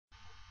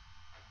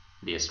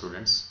Dear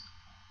students,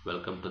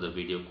 welcome to the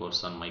video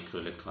course on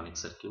microelectronic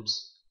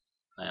circuits.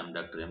 I am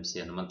Dr.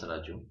 M.C.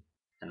 Hanumantaraju,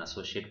 an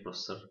associate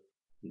professor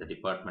in the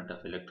Department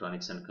of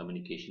Electronics and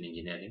Communication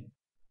Engineering,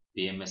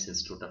 BMS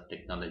Institute of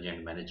Technology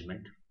and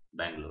Management,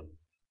 Bangalore.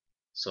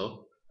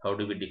 So, how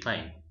do we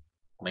define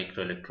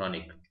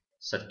microelectronic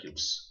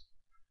circuits?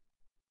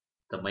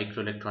 The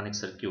microelectronic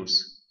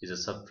circuits is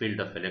a subfield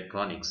of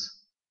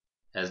electronics.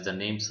 As the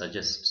name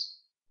suggests,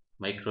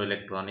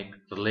 microelectronic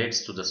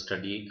relates to the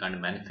study and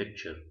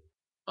manufacture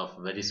of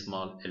very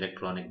small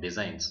electronic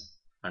designs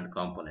and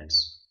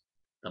components.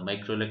 The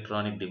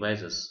microelectronic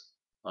devices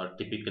are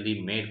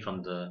typically made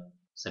from the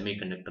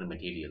semiconductor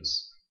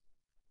materials.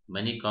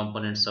 Many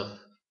components of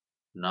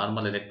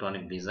normal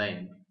electronic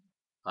design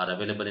are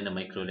available in a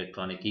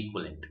microelectronic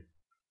equivalent.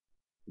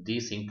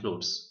 These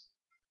includes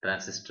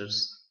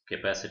transistors,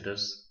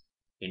 capacitors,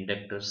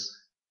 inductors,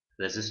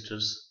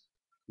 resistors,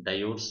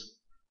 diodes,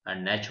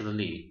 and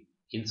naturally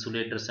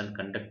insulators and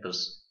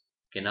conductors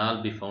can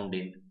all be found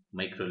in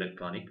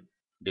microelectronic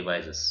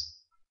devices.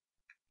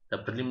 The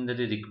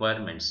preliminary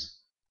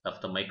requirements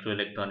of the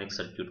microelectronic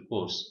circuit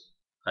course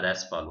are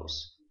as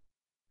follows.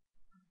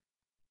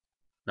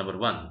 Number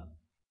 1,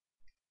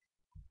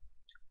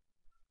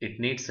 it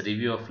needs a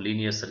review of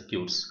linear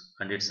circuits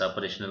and its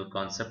operational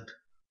concept.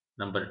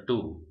 Number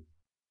 2,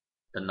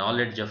 the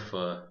knowledge of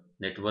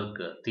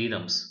network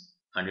theorems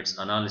and its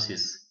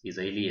analysis is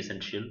highly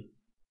essential.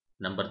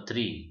 Number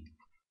 3,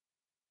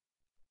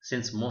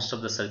 since most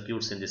of the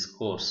circuits in this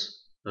course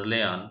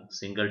rely on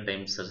single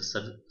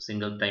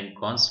time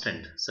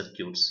constant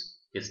circuits,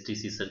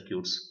 STC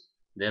circuits,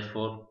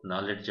 therefore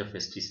knowledge of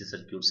STC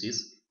circuits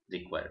is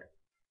required.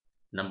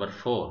 Number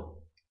 4,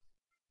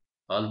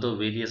 although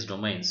various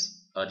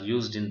domains are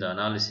used in the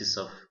analysis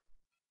of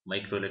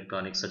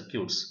microelectronic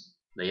circuits,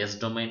 the S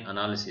domain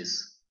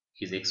analysis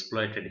is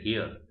exploited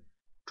here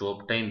to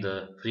obtain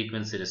the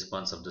frequency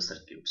response of the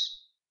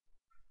circuits.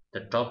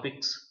 The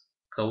topics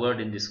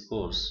covered in this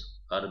course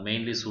are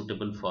mainly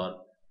suitable for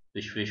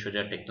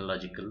Visvesvaraya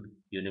Technological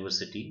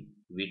University,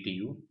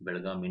 VTU,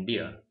 Belgaum,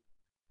 India.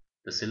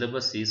 The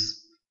syllabus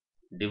is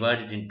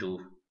divided into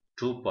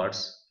two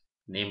parts,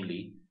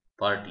 namely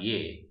Part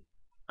A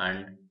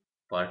and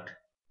Part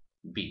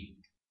B.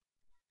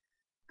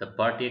 The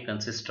Part A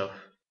consists of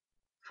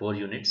 4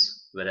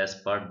 units, whereas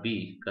Part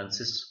B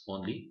consists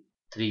only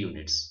 3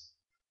 units.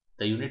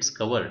 The units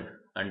covered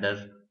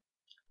under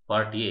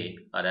Part A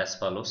are as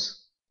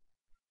follows.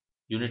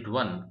 Unit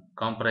 1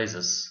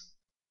 comprises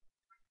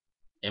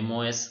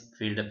MOS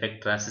field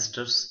effect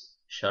transistors,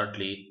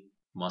 shortly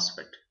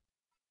Mosfet.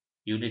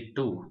 Unit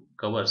 2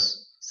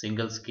 covers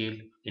single scale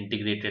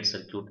integrated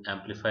circuit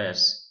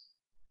amplifiers.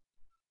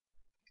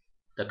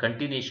 The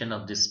continuation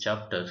of this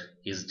chapter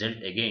is dealt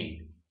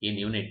again in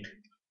Unit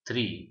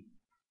 3.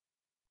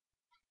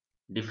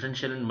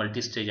 Differential and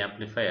multistage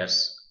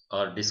amplifiers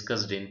are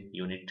discussed in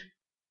Unit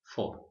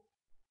 4.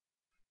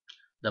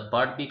 The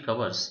Part B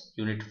covers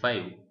Unit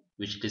 5,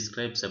 which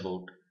describes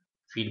about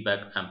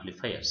feedback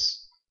amplifiers.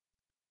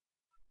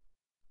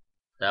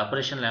 The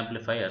operational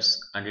amplifiers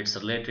and its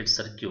related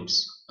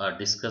circuits are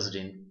discussed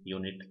in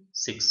Unit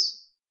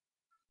 6.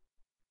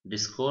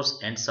 This course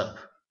ends up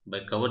by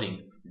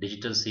covering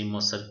digital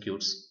CMOS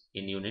circuits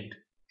in Unit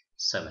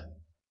 7.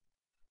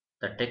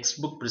 The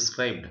textbook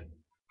prescribed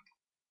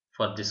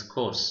for this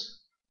course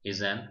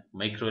is an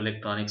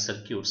Microelectronic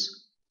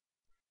Circuits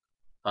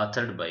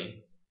authored by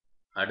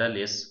Adal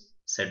S.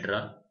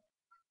 Cedra,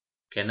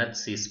 Kenneth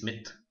C.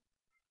 Smith.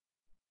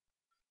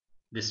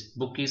 This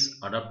book is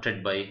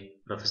adopted by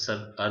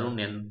Professor Arun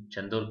N.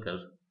 Chandorkar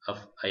of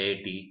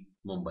IIT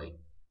Mumbai.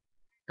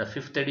 The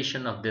 5th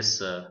edition of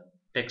this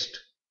text,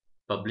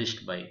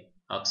 published by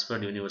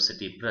Oxford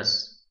University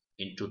Press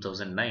in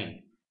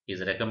 2009,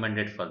 is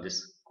recommended for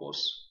this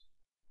course.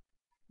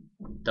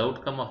 The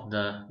outcome of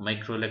the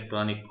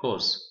microelectronic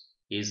course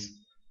is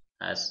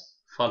as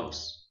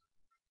follows.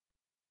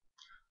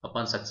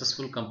 Upon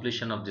successful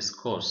completion of this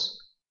course,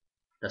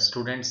 the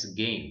students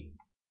gain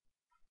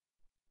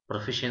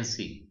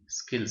proficiency,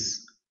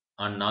 skills,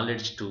 and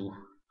knowledge to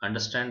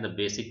understand the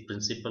basic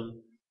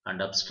principle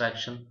and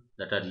abstraction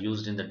that are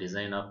used in the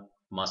design of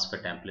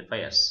MOSFET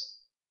amplifiers,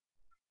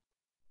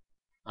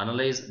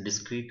 analyze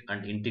discrete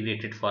and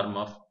integrated form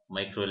of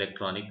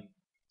microelectronic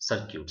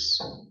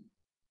circuits,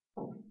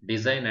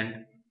 design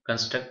and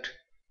construct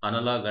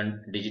analog and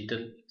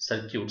digital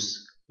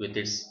circuits with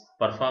its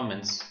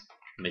performance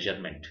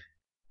measurement.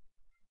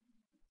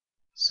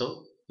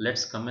 So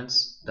let's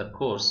commence the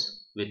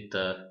course with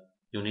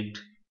Unit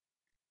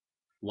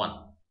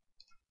 1.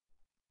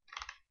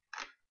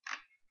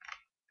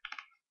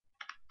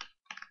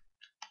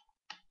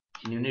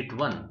 In Unit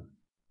 1,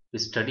 we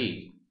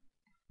study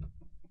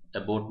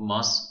about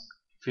MOS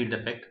field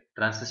effect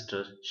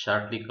transistor,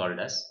 shortly called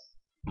as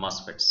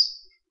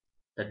MOSFETs.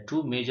 The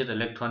two major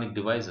electronic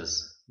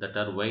devices that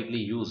are widely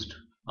used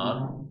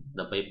are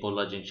the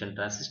bipolar junction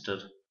transistor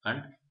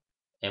and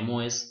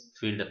MOS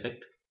field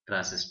effect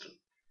transistor.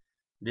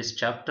 This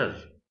chapter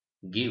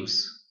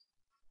gives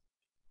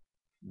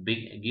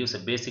a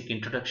basic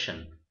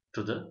introduction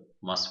to the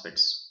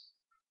MOSFETs.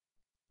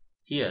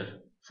 Here,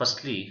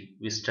 firstly,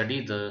 we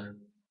study the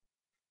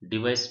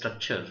device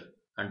structure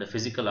and the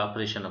physical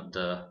operation of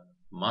the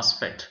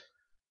MOSFET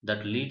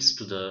that leads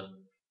to the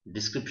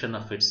description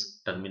of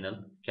its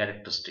terminal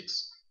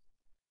characteristics.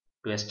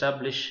 To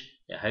establish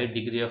a high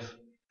degree of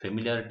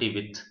familiarity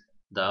with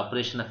the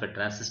operation of a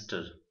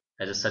transistor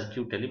as a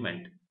circuit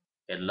element,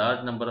 a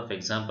large number of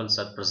examples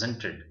are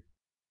presented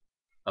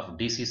of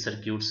DC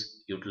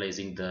circuits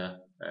utilizing the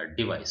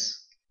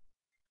device.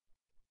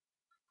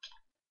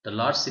 The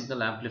large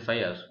signal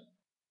amplifier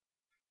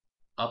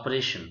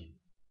operation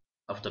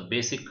of the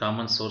basic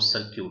common source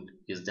circuit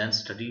is then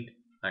studied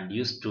and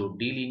used to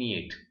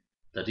delineate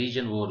the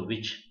region over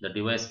which the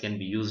device can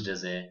be used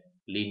as a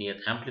linear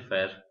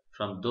amplifier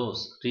from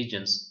those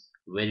regions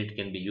where it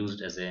can be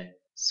used as a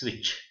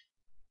switch.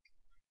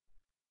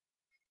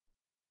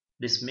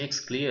 This makes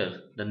clear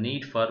the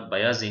need for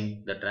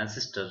biasing the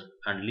transistor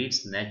and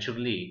leads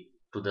naturally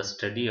to the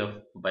study of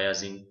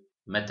biasing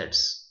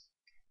methods.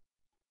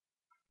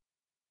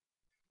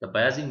 The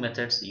biasing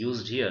methods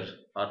used here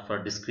are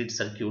for discrete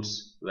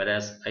circuits,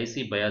 whereas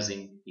IC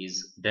biasing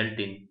is dealt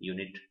in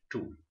Unit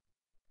 2.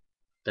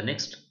 The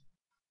next,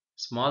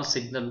 small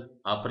signal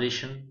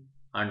operation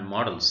and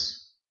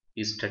models,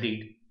 is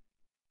studied.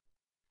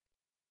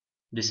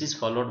 This is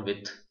followed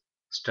with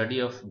study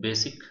of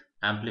basic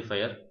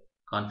amplifier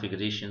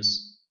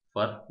configurations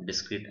for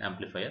discrete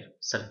amplifier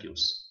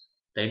circuits.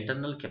 The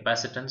internal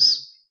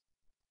capacitance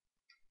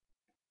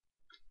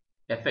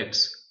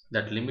effects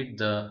that limit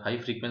the high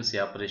frequency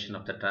operation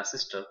of the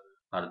transistor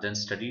are then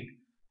studied,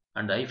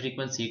 and the high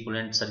frequency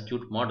equivalent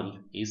circuit model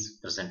is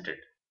presented.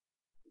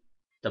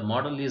 The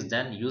model is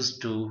then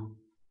used to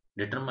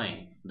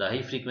determine the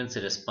high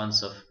frequency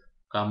response of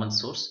common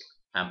source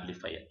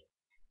amplifier.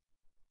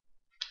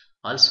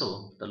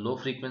 Also, the low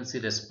frequency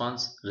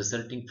response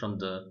resulting from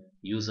the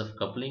use of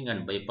coupling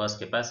and bypass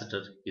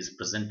capacitor is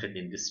presented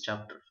in this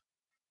chapter.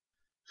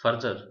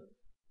 Further,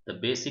 the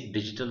basic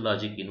digital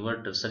logic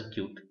inverter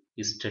circuit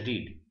is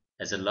studied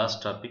as a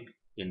last topic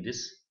in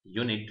this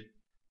unit,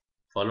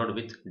 followed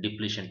with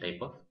depletion type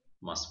of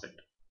MOSFET.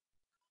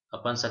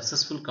 Upon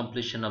successful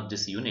completion of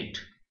this unit,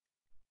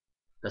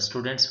 the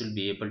students will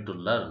be able to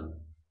learn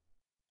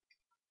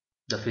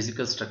the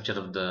physical structure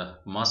of the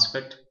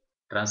MOSFET,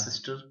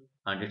 transistor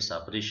and its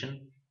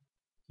operation,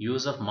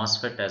 use of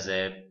MOSFET as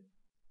a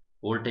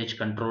voltage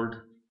controlled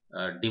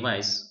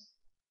device.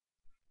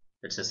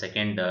 That's a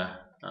second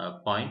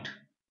point.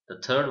 The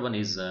third one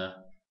is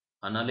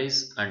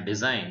analyze and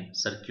design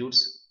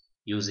circuits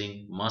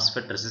using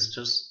MOSFET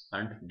resistors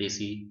and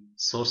DC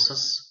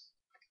sources.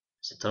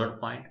 It's the third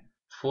point.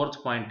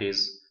 Fourth point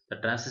is the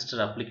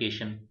transistor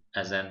application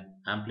as an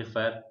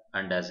amplifier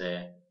and as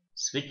a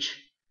switch.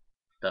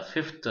 The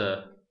fifth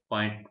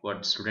point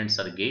what students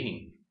are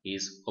gaining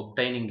is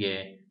obtaining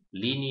a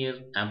linear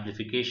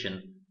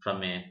amplification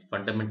from a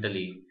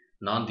fundamentally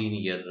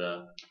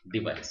nonlinear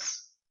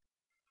device.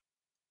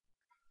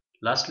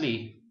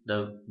 Lastly,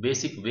 the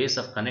basic ways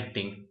of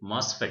connecting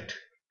MOSFET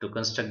to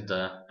construct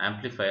the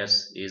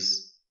amplifiers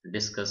is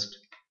discussed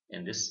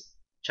in this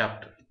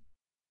chapter.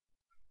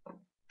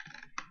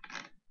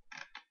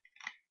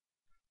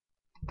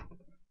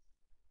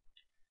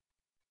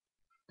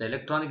 The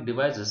electronic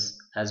devices,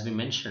 as we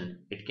mentioned,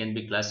 it can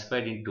be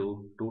classified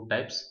into two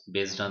types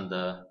based on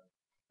the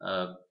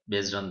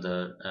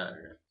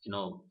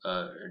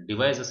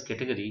devices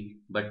category.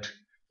 But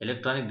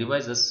electronic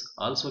devices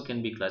also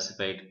can be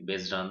classified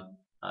based on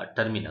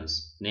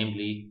terminals,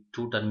 namely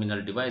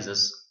two-terminal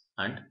devices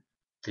and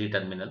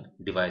three-terminal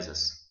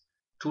devices.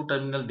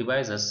 Two-terminal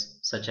devices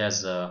such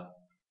as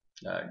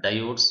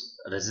diodes,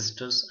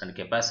 resistors, and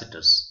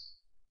capacitors.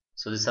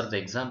 So these are the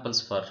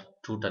examples for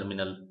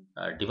two-terminal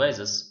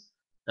devices.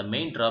 The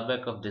main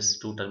drawback of these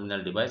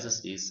two-terminal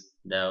devices is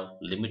they have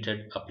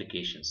limited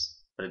applications.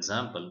 For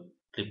example,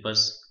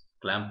 clippers,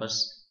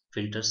 clampers,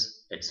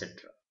 filters,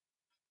 etc.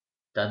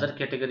 The other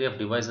category of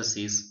devices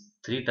is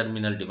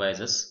three-terminal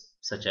devices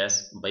such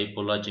as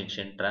bipolar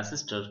junction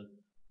transistor,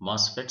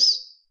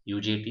 MOSFETs,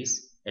 UJTs,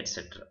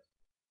 etc.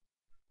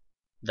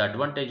 The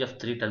advantage of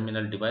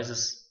three-terminal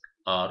devices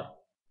are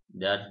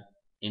they are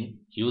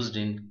used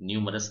in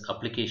numerous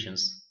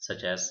applications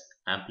such as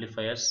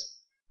amplifiers,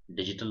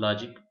 digital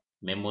logic,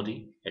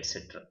 memory,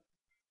 etc.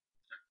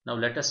 Now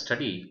let us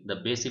study the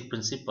basic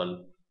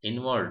principle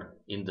involved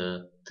in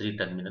the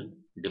three-terminal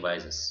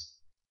devices.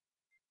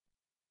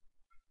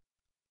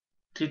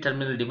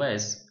 Three-terminal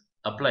device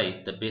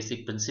apply the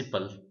basic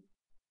principle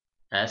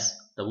as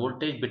the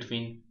voltage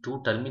between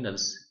two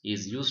terminals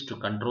is used to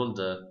control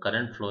the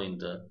current flow in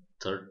the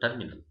third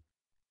terminal.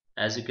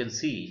 As you can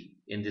see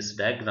in this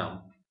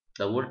diagram,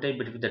 the voltage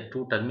between the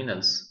two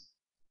terminals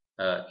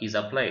is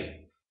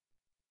applied.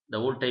 The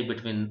voltage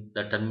between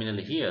the terminal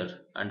here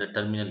and the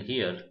terminal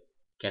here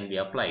can be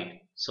applied,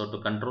 so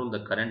to control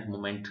the current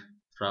movement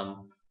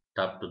from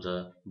top to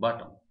the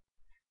bottom.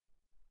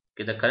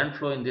 Okay, the current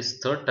flow in this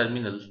third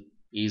terminal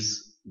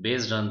is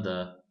based on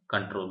the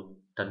control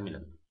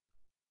terminal.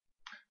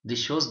 This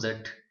shows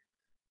that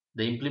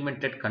the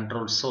implemented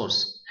control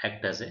source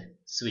act as a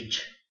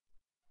switch.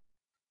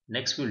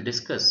 Next, we'll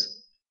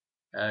discuss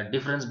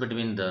difference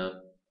between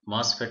the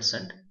MOSFETs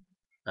and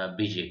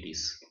BJTs.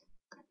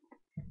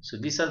 So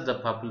these are the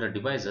popular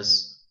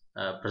devices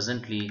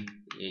presently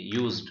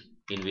used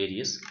in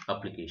various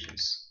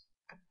applications.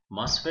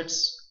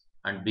 MOSFETs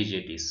and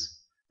BJTs.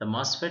 The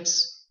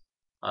MOSFETs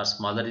are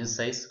smaller in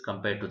size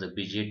compared to the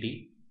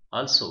BJT.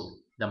 Also,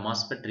 the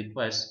MOSFET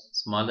requires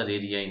smaller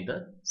area in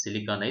the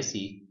silicon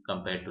IC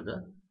compared to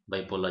the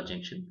bipolar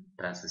junction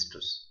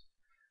transistors.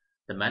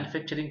 The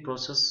manufacturing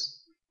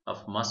process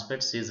of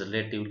MOSFETs is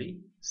relatively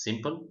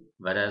simple,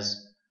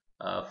 whereas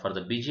for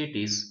the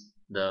BJTs,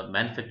 the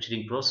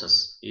manufacturing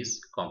process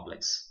is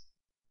complex.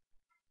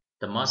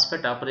 The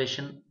MOSFET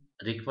operation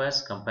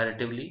requires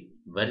comparatively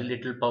very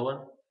little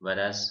power,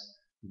 whereas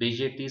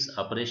BJT's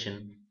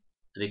operation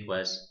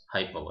requires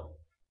high power.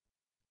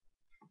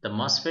 The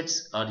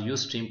MOSFETs are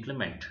used to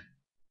implement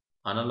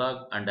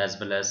analog and as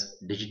well as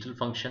digital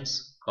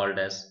functions called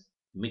as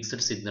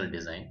mixed signal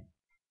design.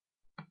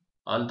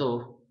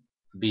 Although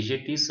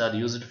BJTs are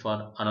used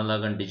for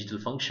analog and digital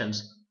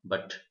functions,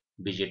 but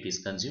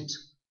BJTs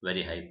consumes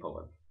very high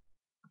power.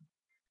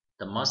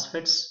 The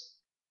MOSFETs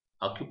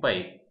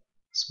occupy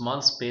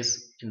small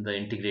space in the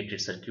integrated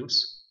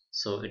circuits,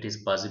 so it is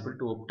possible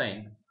to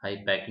obtain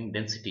high packing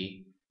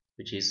density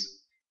which is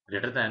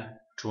greater than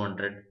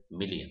 200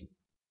 million.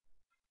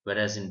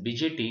 Whereas in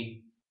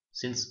BJT,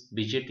 since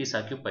BJTs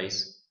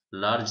occupies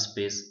large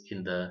space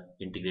in the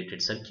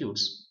integrated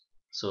circuits,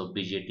 so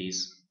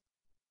BJT's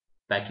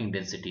packing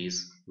density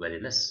is very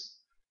less.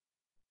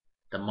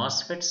 The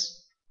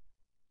MOSFET's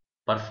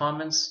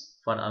performance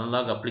for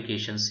analog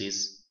applications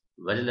is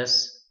very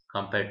less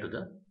compared to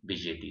the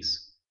BJTs.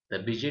 The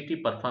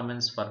BJT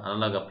performance for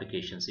analog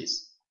applications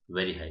is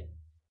very high.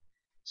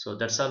 So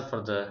that's all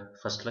for the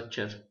first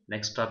lecture.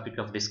 Next topic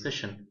of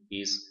discussion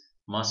is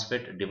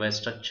MOSFET device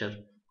structure.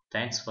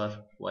 Thanks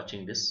for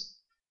watching this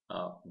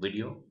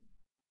video.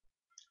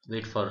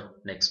 Wait for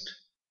next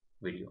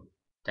video.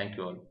 Thank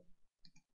you all.